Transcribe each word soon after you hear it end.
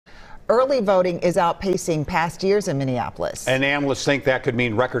Early voting is outpacing past years in Minneapolis. And analysts think that could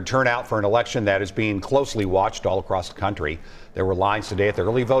mean record turnout for an election that is being closely watched all across the country. There were lines today at the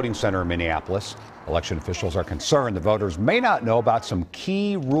early voting center in Minneapolis. Election officials are concerned the voters may not know about some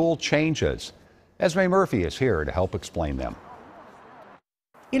key rule changes. Esme Murphy is here to help explain them.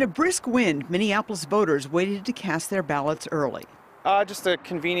 In a brisk wind, Minneapolis voters waited to cast their ballots early. Just a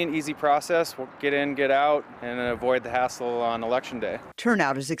convenient, easy process. We'll get in, get out, and avoid the hassle on Election Day.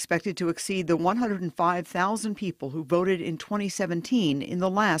 Turnout is expected to exceed the 105,000 people who voted in 2017 in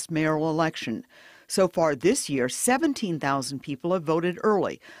the last mayoral election. So far this year, 17,000 people have voted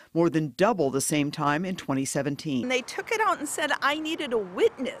early, more than double the same time in 2017. They took it out and said I needed a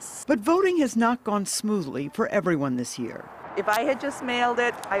witness. But voting has not gone smoothly for everyone this year. If I had just mailed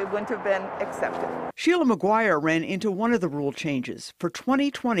it, I wouldn't have been accepted. Sheila McGuire ran into one of the rule changes. For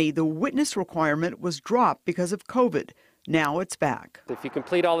 2020, the witness requirement was dropped because of COVID. Now it's back. If you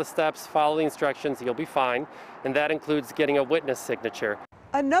complete all the steps, follow the instructions, you'll be fine. And that includes getting a witness signature.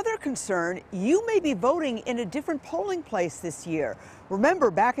 Another concern, you may be voting in a different polling place this year.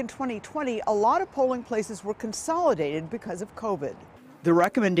 Remember, back in 2020, a lot of polling places were consolidated because of COVID. The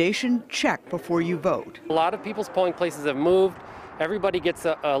recommendation, check before you vote. A lot of people's polling places have moved. Everybody gets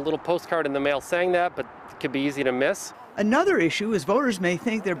a little postcard in the mail saying that, but it could be easy to miss. Another issue is voters may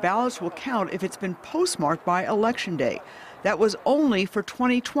think their ballots will count if it's been postmarked by Election Day. That was only for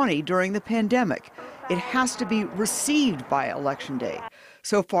 2020 during the pandemic. It has to be received by Election Day.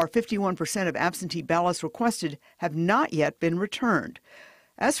 So far, 51% of absentee ballots requested have not yet been returned.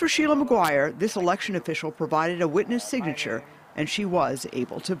 As for Sheila McGuire, this election official provided a witness signature, and she was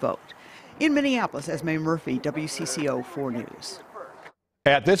able to vote. In Minneapolis, Esme Murphy, WCCO 4 News.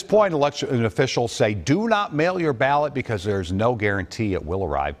 At this point, election officials say do not mail your ballot because there's no guarantee it will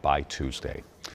arrive by Tuesday.